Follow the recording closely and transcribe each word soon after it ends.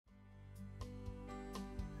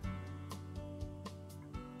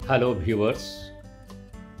Hello viewers,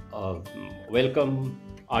 welcome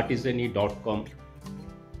artisany.com,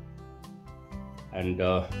 and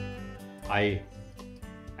I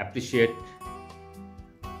appreciate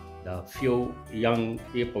the few young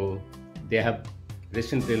people. They have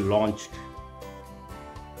recently launched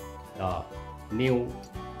the new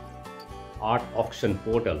art auction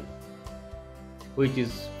portal, which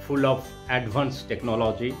is full of advanced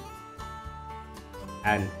technology,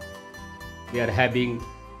 and they are having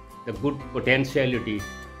the good potentiality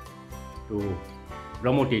to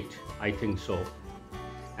promote it, I think so.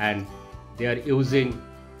 And they are using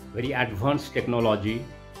very advanced technology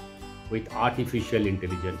with artificial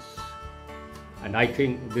intelligence. And I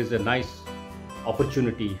think this is a nice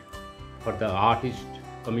opportunity for the artist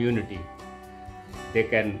community. They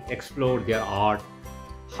can explore their art,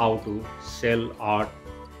 how to sell art,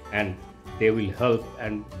 and they will help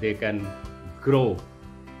and they can grow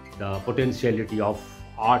the potentiality of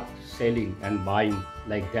art selling and buying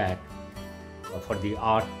like that for the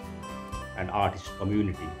art and artist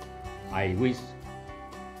community. I wish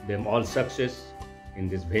them all success in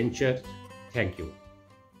this venture. Thank you.